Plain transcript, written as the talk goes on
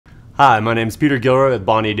Hi, my name is Peter Gilroy with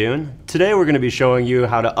Bonny Doon. Today we're going to be showing you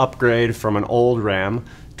how to upgrade from an old ram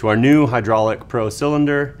to our new hydraulic pro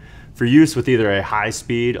cylinder for use with either a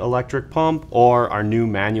high-speed electric pump or our new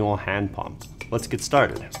manual hand pump. Let's get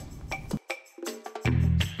started.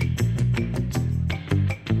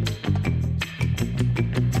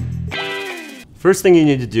 First thing you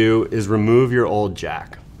need to do is remove your old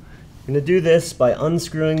jack. You're going to do this by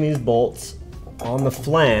unscrewing these bolts on the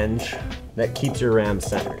flange that keeps your ram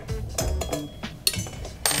centered.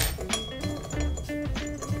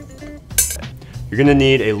 You're going to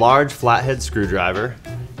need a large flathead screwdriver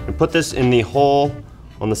and put this in the hole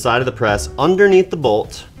on the side of the press underneath the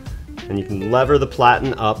bolt, and you can lever the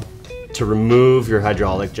platen up to remove your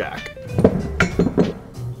hydraulic jack.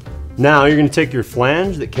 Now you're going to take your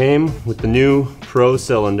flange that came with the new Pro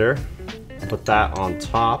cylinder, put that on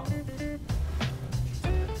top,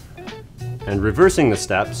 and reversing the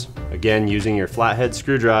steps, again using your flathead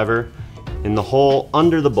screwdriver in the hole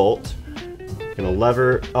under the bolt, you're going to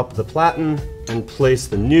lever up the platen and place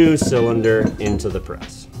the new cylinder into the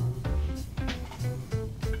press.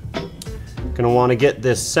 You're going to want to get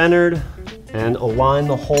this centered and align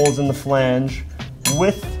the holes in the flange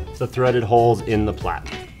with the threaded holes in the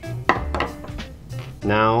platen.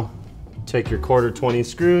 Now take your 1/4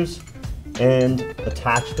 screws and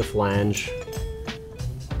attach the flange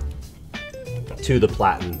to the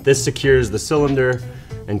platen. This secures the cylinder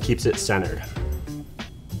and keeps it centered.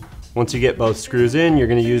 Once you get both screws in, you're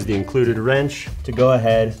going to use the included wrench to go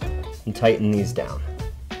ahead and tighten these down.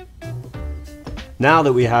 Now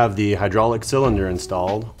that we have the hydraulic cylinder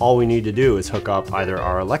installed, all we need to do is hook up either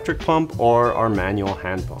our electric pump or our manual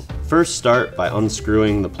hand pump. First, start by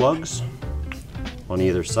unscrewing the plugs on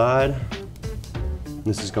either side.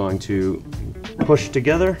 This is going to push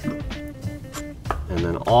together, and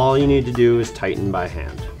then all you need to do is tighten by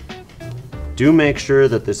hand. Do make sure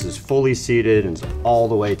that this is fully seated and all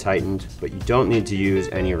the way tightened, but you don't need to use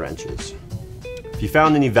any wrenches. If you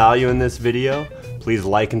found any value in this video, please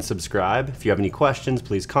like and subscribe. If you have any questions,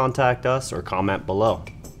 please contact us or comment below.